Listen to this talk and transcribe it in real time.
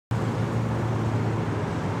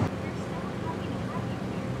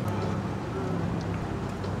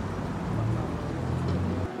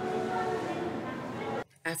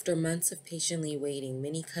After months of patiently waiting,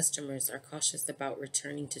 many customers are cautious about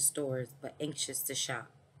returning to stores but anxious to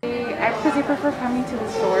shop. Because I prefer coming to the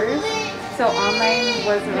stores, so online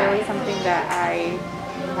wasn't really something that I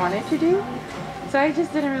wanted to do. So I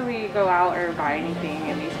just didn't really go out or buy anything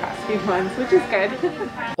in these past few months, which is good.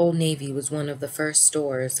 Old Navy was one of the first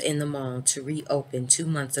stores in the mall to reopen 2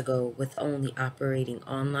 months ago with only operating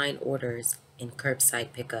online orders and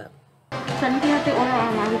curbside pickup. So anything that they order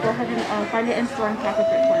online, we go ahead and find it in store and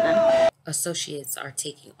package it for them. Associates are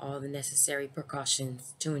taking all the necessary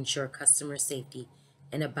precautions to ensure customer safety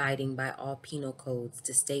and abiding by all penal codes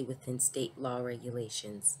to stay within state law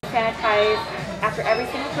regulations. Sanitize after every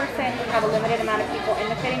single person. We have a limited amount of people in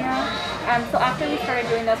the fitting room. So after we started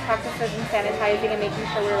doing those practices and sanitizing and making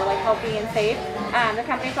sure we were healthy and safe, the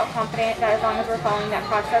company felt confident that as long as we're following that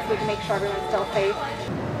process, we can make sure everyone's still safe.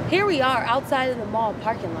 Here we are outside of the mall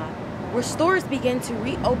parking lot, where stores began to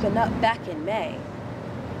reopen up back in May.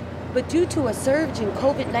 But due to a surge in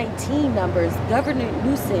COVID-19 numbers, Governor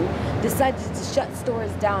Newsom decided to shut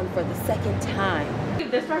stores down for the second time.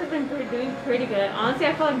 This store has been doing pretty good. Honestly,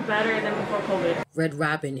 I feel better than before COVID. Red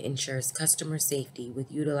Robin ensures customer safety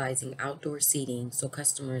with utilizing outdoor seating so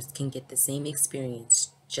customers can get the same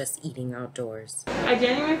experience just eating outdoors. I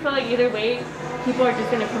genuinely feel like either way, people are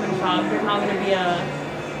just going to come and shop. There's not going to be a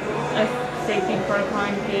safety protocol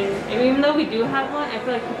in case. Even though we do have one, I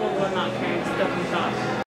feel like people will not care and still come shop.